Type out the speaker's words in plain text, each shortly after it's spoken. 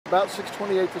About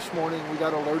 6:28 this morning, we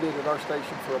got alerted at our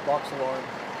station for a box alarm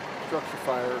structure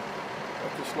fire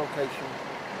at this location.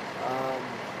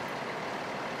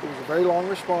 It was a very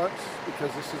long response because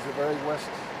this is the very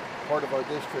west part of our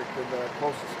district, and the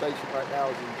closest station right now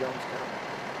is in Jonestown.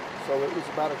 So it was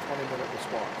about a 20-minute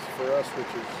response for us, which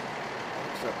is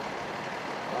unacceptable.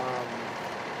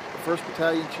 The 1st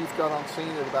Battalion Chief got on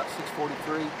scene at about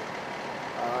 6:43.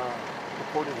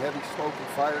 Reported heavy smoke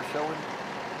and fire showing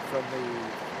from the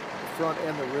front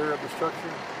and the rear of the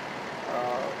structure.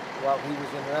 While he was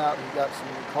en route, he got some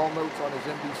call notes on his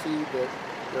MDC that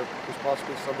there was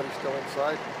possibly somebody still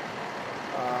inside.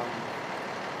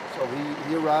 So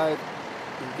he arrived.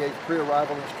 He gave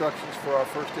pre-arrival instructions for our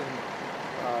first in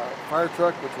fire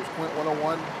truck, which was Quint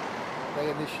 101.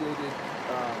 They initiated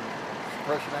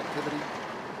suppression activity,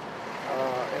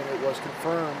 and it was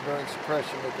confirmed during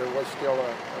suppression that there was still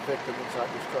a victim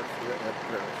inside the structure that had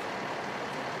perished.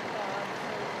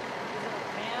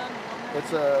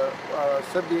 It's a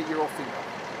 78-year-old female.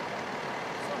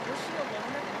 So was she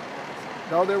alone at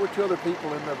home? No, there were 2 other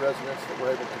people in the residence that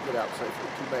were able to get out safely.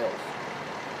 2 males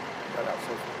got out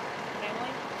safely.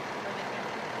 Family? Are they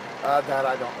family? That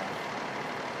I don't know.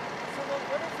 So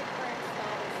what is the current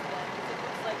status then? Because it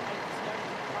looks like I just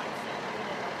noticed the crime scene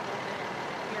unit that pulled in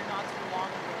here not too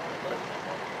long ago.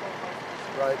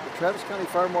 Right. The Travis County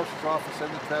Fire Marshal's Office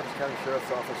and the Travis County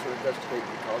Sheriff's Office are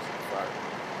investigating the cause of the fire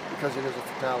because it is a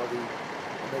fatality.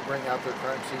 And they bring out their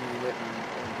crime scene unit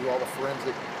and do all the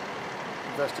forensic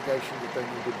investigation that they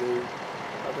need to do.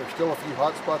 There's still a few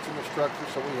hot spots in the structure,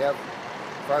 so we have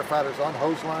firefighters on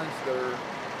hose lines that are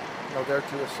there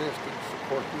to assist and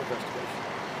support the investigation.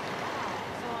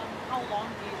 So how long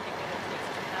do you think it will take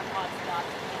to have hot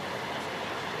spots in the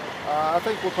investigation? I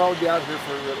think we'll probably be out here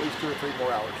for at least 2 or 3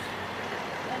 more hours.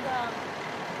 And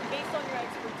based on your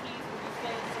expertise, would you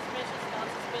say it's suspicious,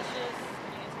 non-suspicious?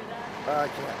 Can you answer that? I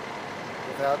can't.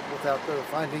 Without the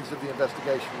findings of the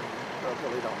investigation, I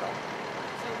really don't know.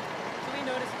 So we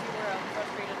noticed you were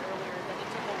frustrated earlier that it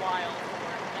took a while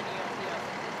for many of the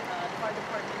fire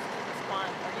departments to respond.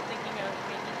 Are you thinking of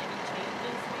making any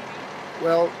changes, maybe?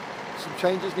 Well, some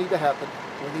changes need to happen.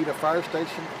 We need a fire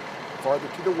station farther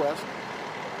to the west.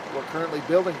 We're currently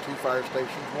building 2 fire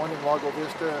stations, one in Lago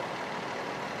Vista,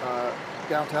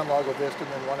 downtown Lago Vista,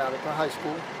 and then one out at the high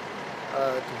school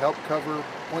to help cover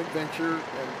Point Venture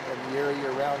and the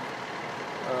area around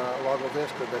Lago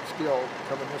Vista. But still,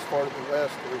 coming this far to the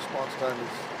west, the response time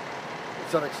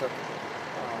it's unacceptable.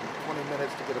 20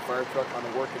 minutes to get a fire truck on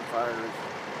a working fire it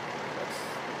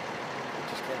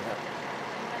just can't happen.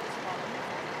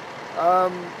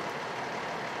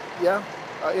 Yeah,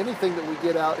 anything that we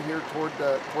get out here toward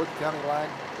the county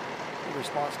line, the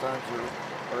response times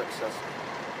are excessive.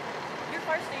 Your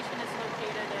fire station is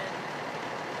located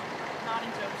not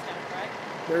in Jonestown, correct?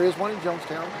 There is one in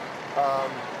Jonestown.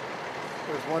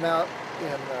 There's one out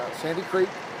in Sandy Creek,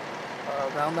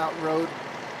 Round Mountain Road.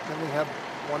 Then we have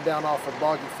one down off of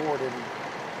Boggy Ford in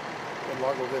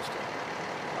Lago Vista.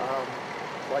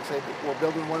 Like I say, we're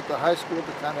building one at the high school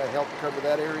to kind of help cover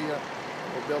that area.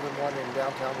 We're building one in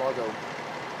downtown Lago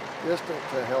Vista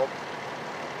to help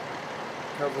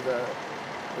cover the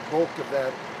bulk of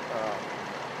that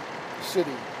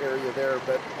city area there.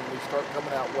 But when we start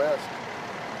coming out west,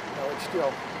 it's still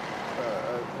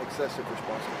an excessive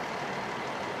response.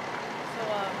 So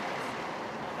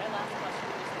my last question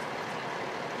was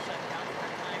this shut down for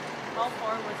a time. How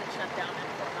far was it shut down and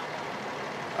for how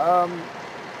long?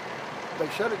 They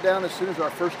shut it down as soon as our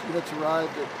first units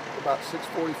arrived at about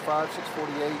 6:45,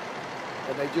 6:48,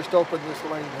 and they just opened this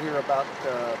lane here about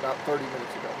 30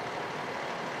 minutes ago.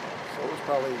 So it was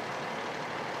probably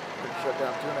shut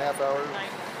down 2.5 hours.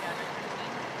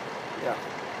 Yeah.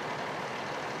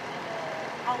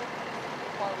 How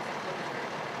far was the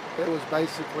closure? It was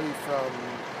basically from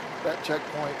that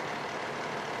checkpoint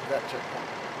to that checkpoint.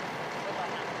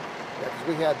 Yeah, because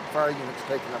we had fire units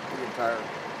taking up the entire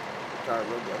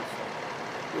roadway. So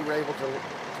we were able to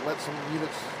let some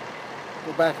units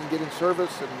go back and get in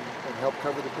service and help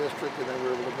cover the district, and then we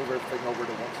were able to move everything over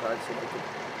to one side so they could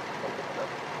open it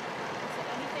up. So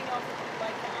anything else that you'd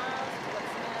like to ask?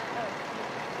 What's next? Oh,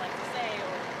 you'd like to say,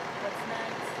 or what's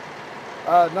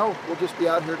next? No, we'll just be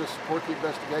out here to support the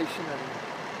investigation, and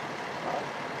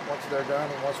once they're done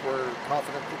and once we're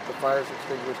confident that the fire's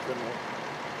extinguished, then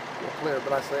we'll clear.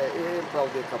 But I say it'll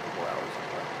probably be a couple more hours.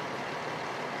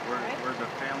 Were the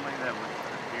family that was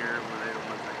here, were they the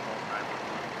ones that called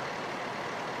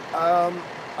 911?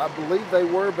 I believe they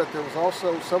were, but there was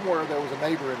also somewhere there was a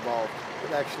neighbor involved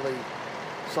that actually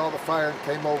saw the fire and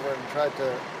came over and tried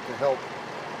to help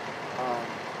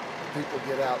people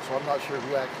get out. So I'm not sure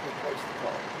who actually placed the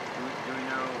call. Do we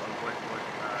know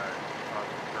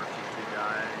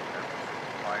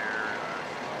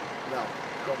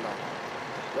don't know.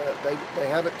 They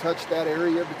haven't touched that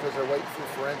area because they're waiting for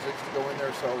forensics to go in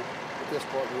there. So at this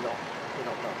point, we don't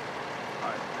know.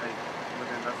 With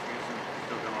the investigation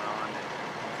still going on,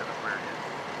 instead of where it's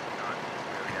not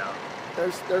really out.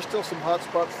 There's still some hot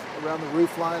spots around the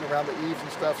roof line, around the eaves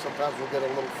and stuff. Sometimes we'll get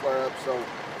a little flare up, so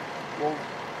we'll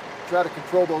try to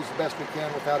control those the best we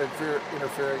can without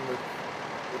interfering with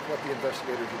what the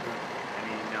investigators are doing.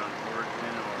 Any known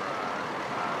origin or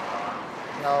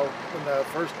Now, when the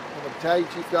battalion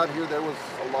chief got here, there was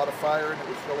a lot of fire, and it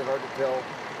was really hard to tell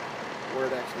where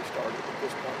it actually started at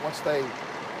this point. Once they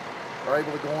are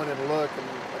able to go in and look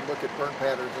at burn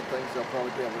patterns and things, they'll probably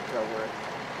be able to tell where it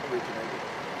originated.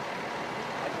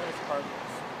 I noticed cars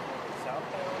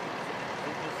southbound. Is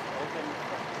it just open?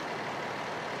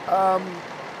 I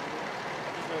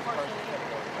just noticed cars going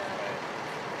this way.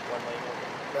 One lane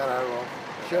open. That I don't know.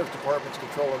 The sheriff's department's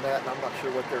controlling that, and I'm not sure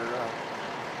what their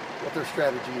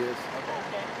strategy is. Okay.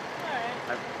 All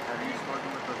right. have you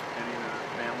spoken with any of the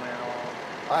family at all?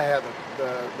 I haven't.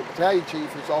 The battalion chief,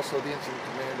 who's also the incident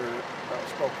commander,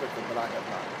 spoke with them, but I have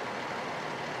not.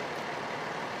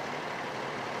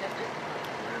 That's it.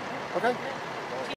 Okay. Yeah.